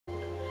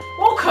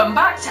welcome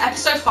back to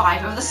episode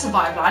 5 of the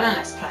Survival Island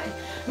Let's Play.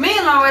 Me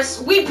and Lois,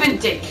 we've been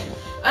digging,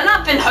 and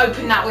I've been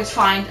hoping that we'd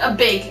find a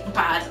big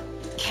bad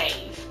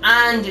cave.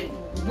 And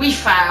we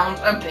found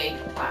a big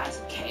bad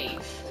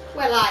cave.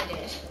 Well, I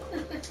did.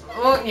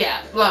 Well,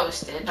 yeah,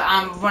 Lois did, but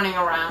I'm running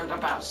around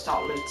about to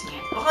start looting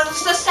it. Oh,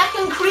 it's the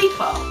second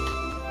creeper!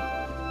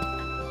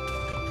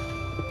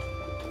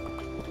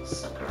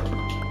 Sucker.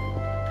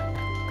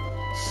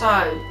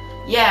 So,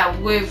 yeah,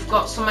 we've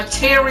got some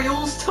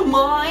materials to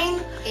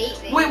mine.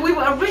 We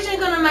were originally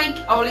going to make,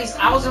 or at least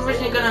I was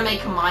originally going to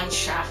make a mine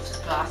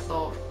shaft, but I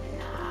thought,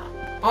 nah.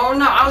 Oh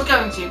no, I was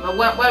going to, but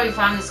where we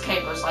found this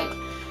cave, I was like,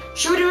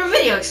 should we do a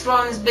video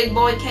exploring this big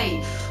boy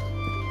cave?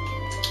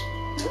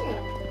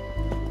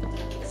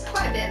 It's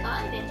quite a bit of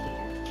iron in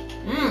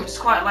here. It's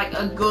quite like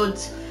a good,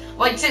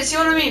 like, see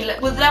what I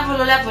mean? With level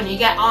 11 you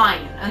get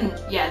iron, and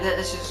yeah,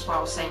 this is what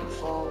I was saying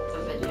before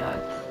the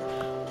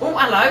video. Oh,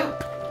 hello.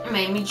 You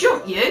made me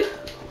jump, you.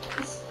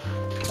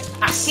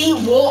 I see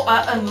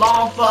water and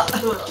lava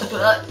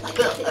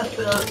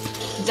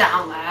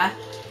down there.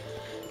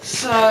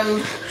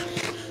 So,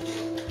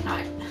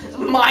 right,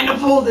 mine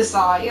up all this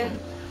iron.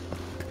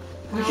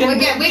 We can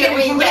get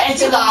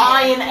into the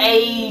Iron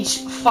Age,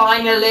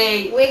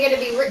 finally. We're going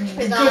to be rich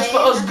with iron. Good for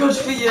us, good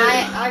for you.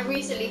 I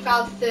recently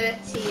found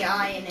 30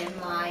 iron in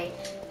my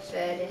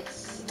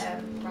furnace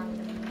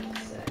randomly,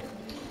 so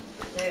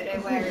I don't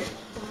know where it's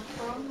come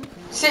from.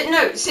 See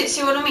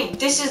what I mean?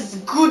 This is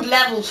good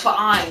levels for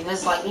iron.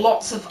 There's like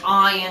lots of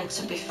iron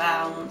to be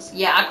found.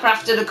 Yeah, I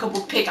crafted a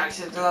couple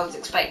pickaxes because I was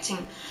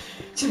expecting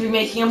to be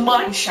making a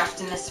mine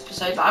shaft in this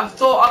episode, but I've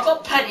thought I've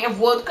got plenty of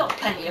wood, got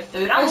plenty of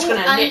food. I'm just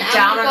gonna nip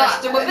down and let's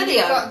do a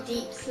video. You've got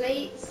deep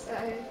slate,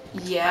 so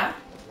yeah.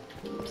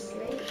 Deep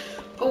slate.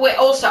 But wait,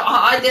 also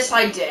I had this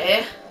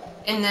idea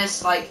in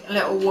this like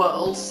little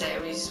world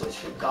series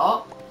which we've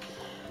got.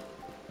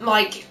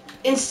 Like,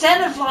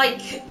 instead of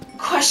like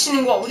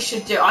questioning what we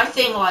should do, I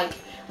think like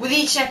with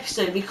each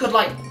episode we could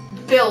like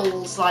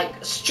build like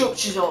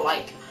structures or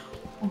like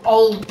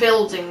old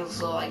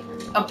buildings or like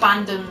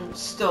abandoned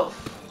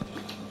stuff.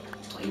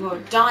 You were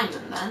a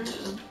diamond then, it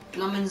was a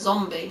blooming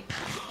zombie.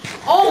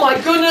 Oh my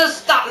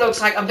goodness, that looks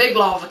like a big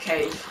lava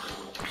cave.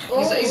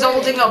 Oh, he's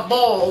holding a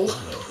ball.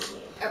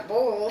 A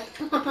ball?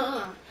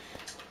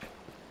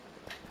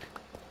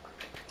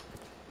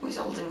 He's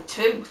holding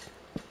two.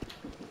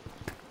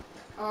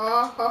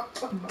 Oh.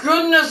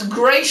 Goodness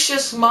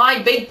gracious, my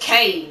big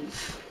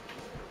cave.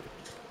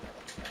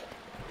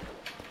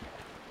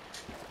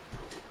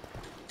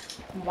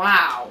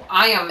 Wow,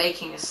 I am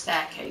making a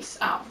staircase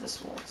out of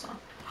this water.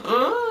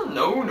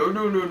 No.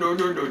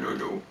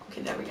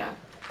 Okay, there we go.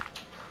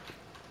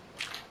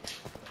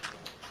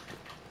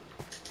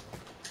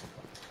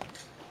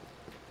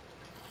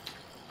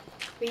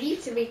 We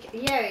need to make,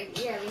 yeah,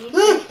 we need to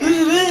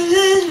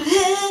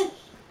make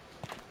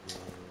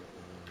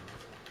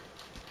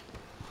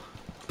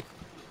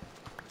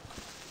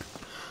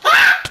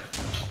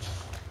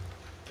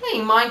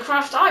Playing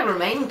Minecraft, I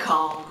remain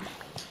calm.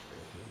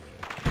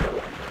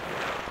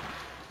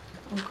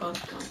 Oh god.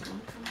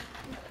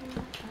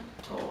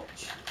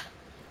 Torch.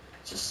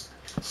 Just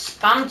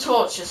spam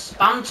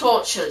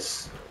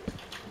torches.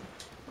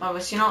 Oh,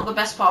 but you know what the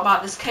best part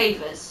about this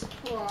cave is?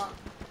 What?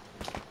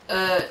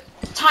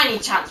 Tiny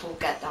chance will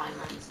get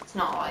diamonds. It's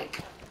not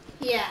like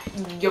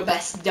your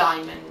best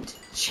diamond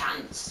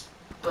chance,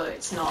 but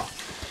it's not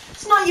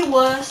your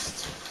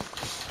worst.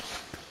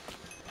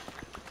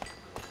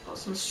 Got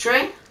some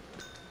string.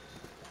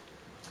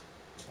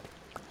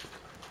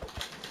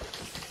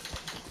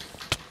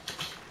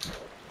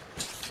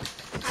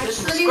 I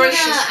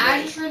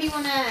just really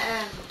wanna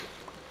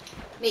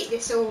make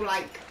this all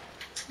like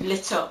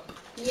lit up.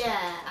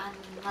 Yeah, and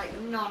like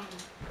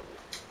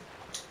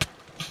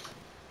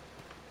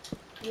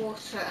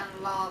water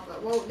and lava.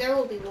 Well, there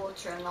will be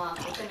water and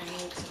lava. We're gonna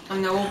need some.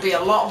 And there will be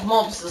a lot of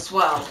mobs as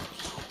well.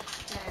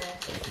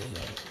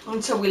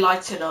 Until we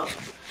light it up.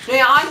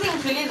 Yeah, I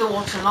think we need the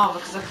water and lava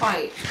because that's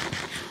quite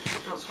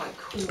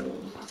cool.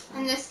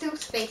 And there's still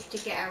space to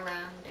get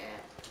around it.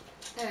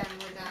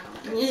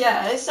 Without.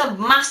 Yeah, it's a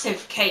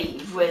massive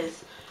cave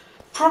with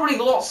probably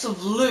lots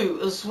of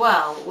loot as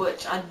well,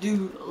 which I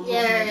do love.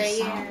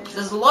 Yeah.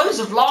 There's loads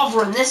of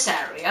lava in this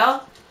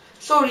area.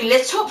 It's already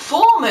lit up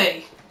for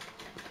me.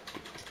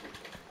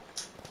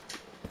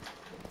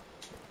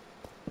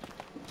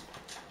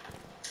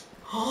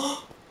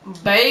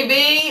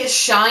 Baby,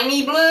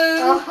 shiny blue.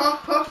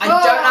 I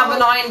don't have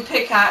an iron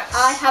pickaxe.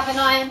 I have an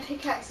iron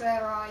pickaxe.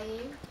 Where are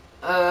you?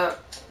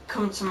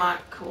 Come to my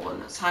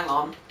coordinates. Hang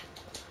on.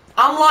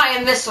 I'm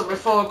lighting this up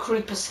before a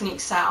creeper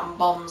sneaks out and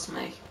bombs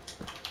me.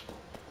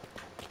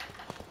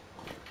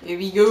 Here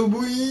we go,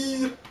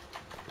 boy.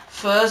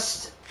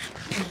 First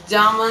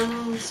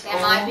diamond. There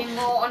might be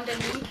more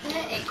underneath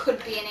it. It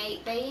could be an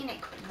 8 vein.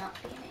 It could not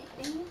be an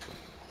 8 vein.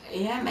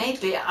 Yeah,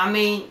 maybe. I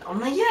mean,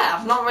 yeah,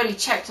 I've not really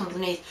checked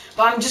underneath,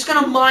 but I'm just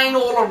gonna mine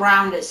all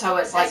around it so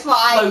it's like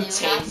floating.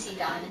 That's what I do when I see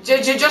diamonds.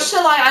 Just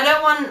so like I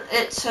don't want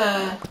it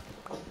to.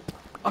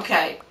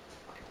 Okay,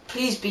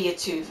 please be a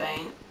 2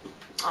 vein.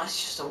 Oh,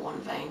 it's just a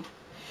 1 vein.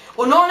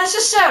 Well, not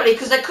necessarily,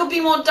 because there could be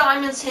more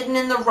diamonds hidden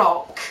in the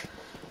rock.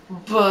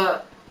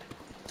 But,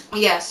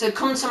 yeah, so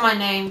come to my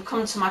name,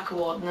 come to my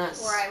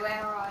coordinates. Right,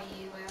 where are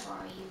you? Where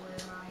are you?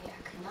 Where are you?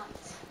 I cannot.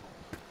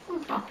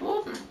 Where's my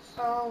coordinates?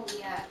 Oh,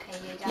 yeah, okay,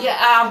 you're down. Yeah,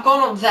 I've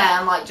gone up there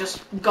and, like,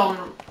 just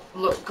gone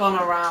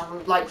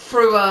around, like,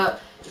 through a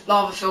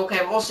lava fill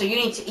cave. Also, you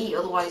need to eat,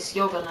 otherwise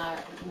you're gonna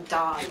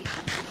die.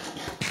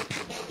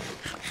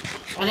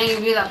 I didn't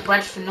give you that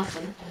bread for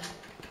nothing.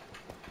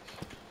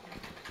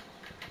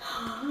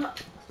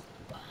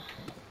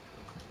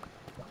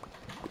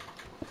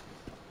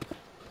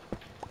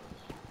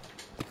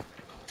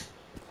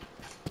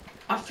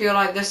 I feel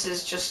like this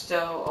is just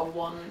a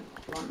one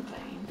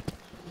vein.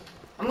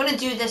 I'm gonna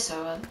do this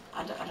over.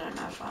 I don't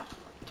know if I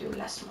do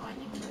less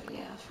mining, but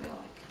yeah, I feel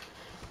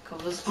like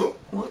covers.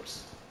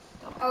 Whoops.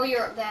 Oh,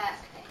 you're up there.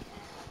 Okay.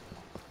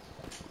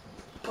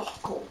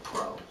 Parkour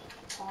Pro.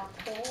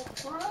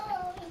 Parkour Pro.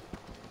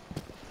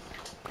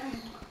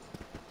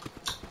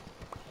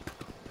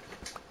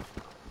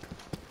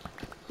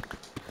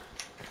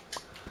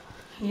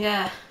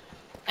 Yeah.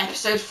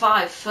 Episode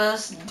 5,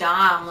 first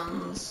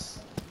diamonds.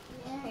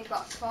 Yeah, you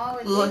got far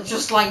with Look it.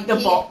 just like the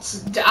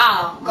bots.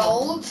 Diamonds.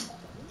 Gold.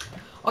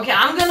 Okay,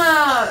 I'm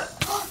gonna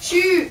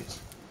Shoot!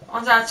 what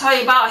did I tell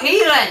you about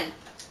healing?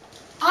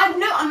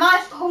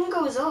 My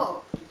hunger was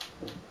up.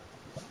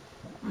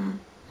 Hmm.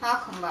 I'll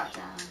come back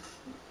down.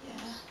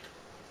 Yeah.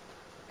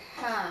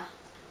 Huh.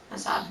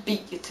 As I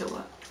beat you to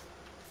it.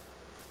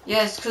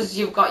 Yeah, it's because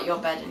you've got your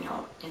bed in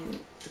your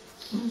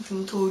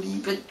inventory,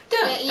 but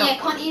don't. Yeah, don't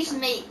can't worry. you just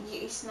make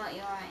it's not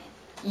your iron?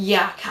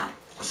 Yeah, I can.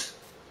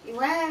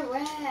 Where?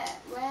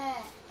 Okay,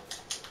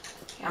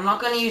 I'm not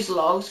gonna use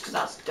logs because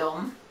that's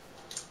dumb.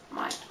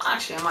 I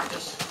might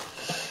just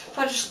if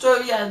I just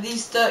throw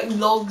these 30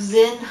 logs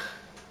in.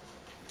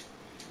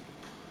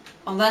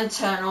 I'll then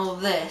turn all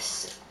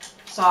this.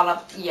 So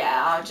I'll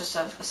just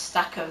have a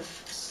stack of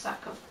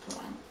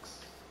planks.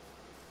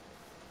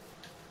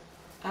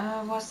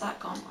 Where's that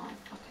gone? Oh,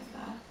 okay,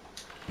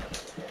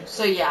 there.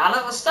 So yeah, I'll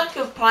have a stack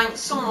of planks,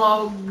 some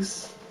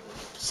logs,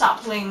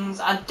 saplings.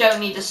 I don't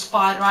need a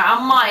spider. Right? I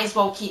might as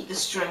well keep the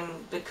string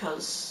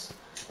because,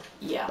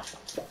 yeah.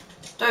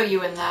 Throw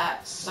you in there,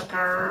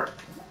 sucker.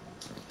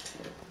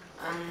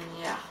 And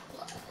yeah.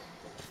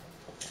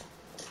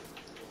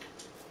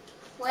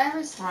 Where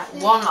is Right,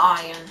 this? 1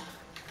 iron.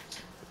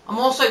 I'm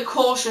also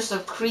cautious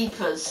of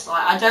creepers.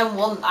 Like, I don't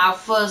want our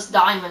first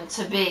diamond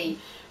to be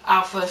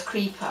our first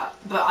creeper.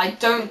 But I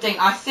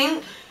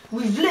think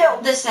we've lit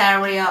up this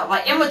area,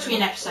 like, in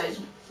between episodes.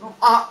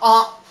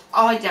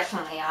 I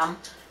definitely am.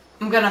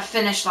 I'm gonna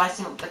finish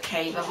lighting up the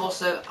cave.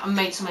 I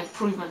made some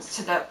improvements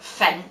to the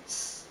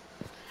fence.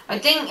 I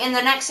think in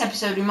the next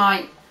episode we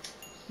might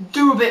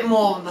do a bit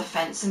more on the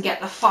fence and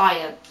get the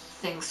fire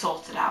thing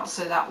sorted out.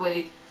 So that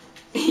way,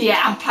 yeah,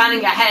 I'm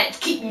planning ahead to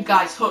keep you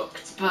guys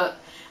hooked, but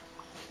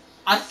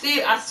I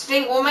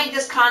think we'll make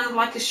this kind of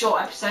like a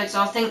short episode,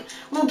 so I think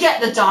we'll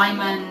get the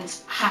diamond,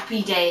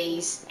 happy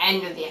days,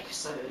 end of the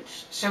episode.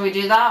 Shall we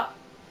do that?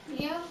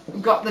 Yeah.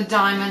 We've got the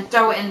diamond,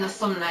 throw it in the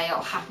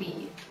thumbnail,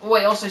 happy,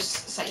 wait, also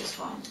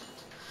satisfying.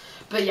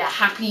 But yeah,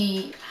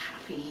 happy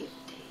days.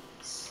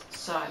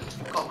 So,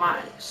 got my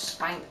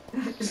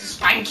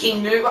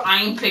spanking new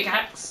iron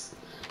pickaxe.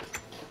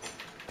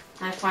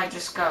 And if I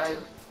just go,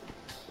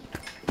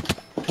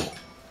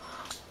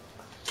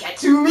 get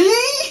to me!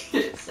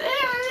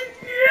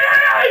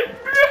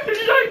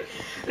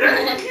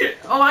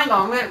 Oh, hang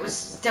on, we're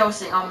still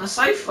sitting on the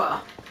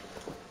sofa.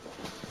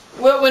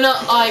 We're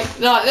not like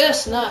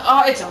this, no.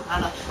 Oh, it don't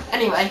matter.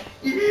 Anyway.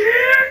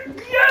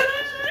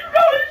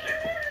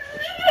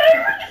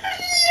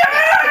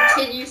 Let's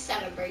continue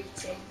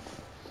celebrating.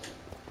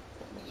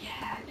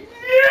 Yeah.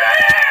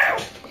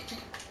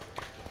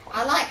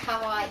 I like how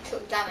I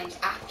took damage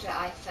after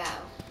I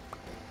fell.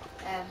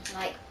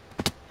 Like.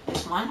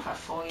 It's Minecraft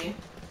for you.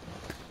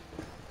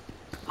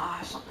 I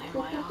have something in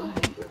my eye.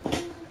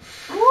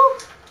 Woo!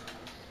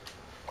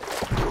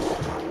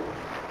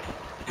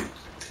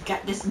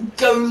 Get this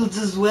gold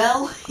as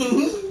well.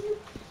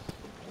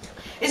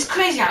 It's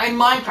crazy how in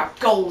Minecraft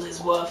gold is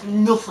worth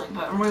nothing,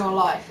 but in real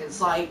life it's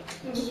like,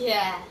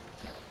 Yeah.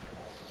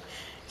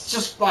 it's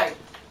just like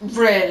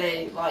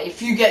really like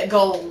if you get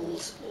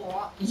gold,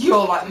 What?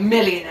 you're like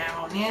millionaire,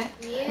 aren't you?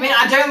 Yeah. I mean,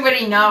 I don't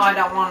really know. I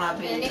don't want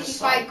to be. And if you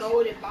just buy like,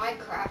 gold in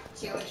Minecraft,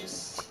 you're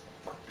just.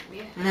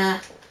 Yeah. nah,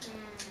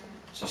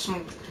 just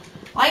some.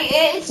 Like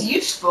it's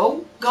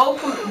useful. Gold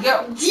can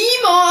go.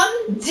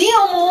 Demon!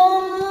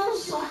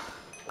 Demons.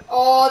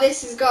 Oh,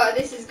 this is good.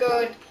 This is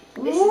good.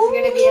 This is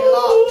gonna be a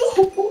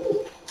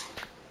lot.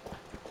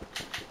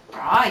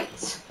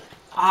 Right.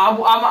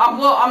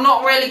 I'm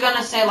not really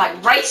gonna say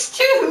like race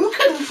to who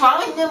can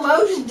find the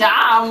most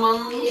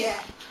diamonds. Yeah.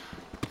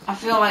 I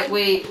feel like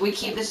we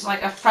keep this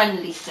like a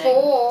friendly thing.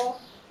 4.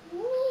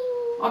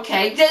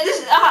 Okay,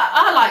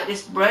 I like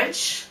this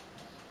bridge.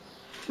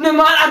 No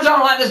man, I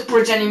don't like this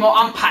bridge anymore.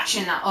 I'm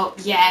patching that up.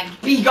 Yeah,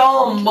 be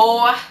gone,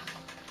 boy.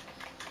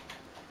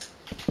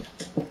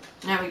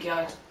 There we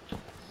go.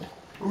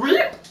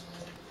 Rip.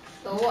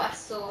 Thought I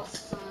saw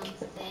something.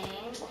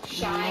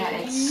 shiny. Yeah,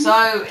 it's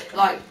so,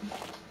 like,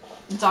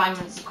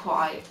 diamonds are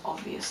quite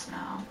obvious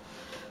now.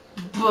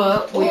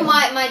 But Oh,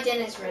 my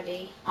dinner's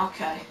ready.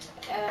 Okay.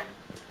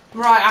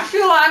 Right, I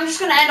feel like I'm just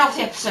going to end off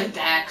the episode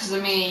there, because, I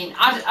mean,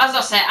 as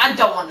I said, I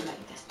don't want to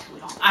make this too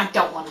long. I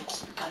don't want to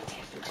keep going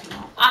here for too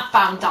long. I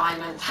found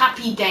diamonds.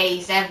 Happy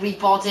days,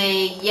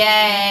 everybody.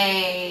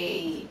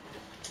 Yay!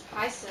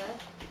 Hi, sir.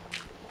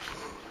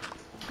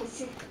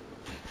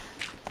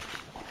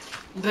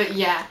 But,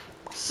 yeah.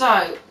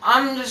 So,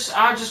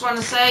 I just want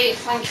to say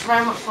thank you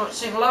very much for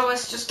watching.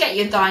 Lois, just get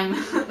your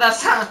diamond. That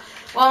sounds,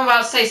 what I'm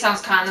about to say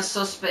sounds kind of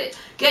sus, but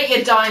get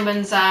your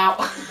diamonds out.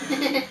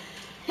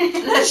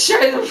 Let's show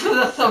them for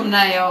the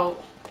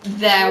thumbnail.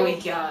 There we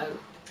go.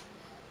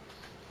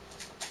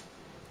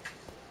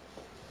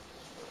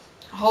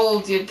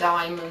 Hold your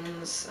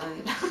diamonds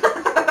and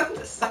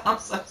this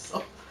sounds so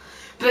soft.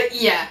 But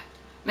yeah,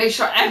 make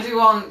sure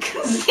everyone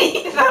can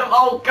see them.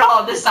 Oh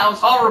god, this sounds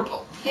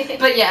horrible.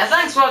 But yeah,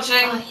 thanks for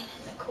watching.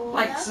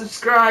 Like,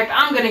 subscribe.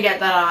 I'm gonna get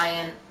that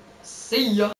iron. See ya.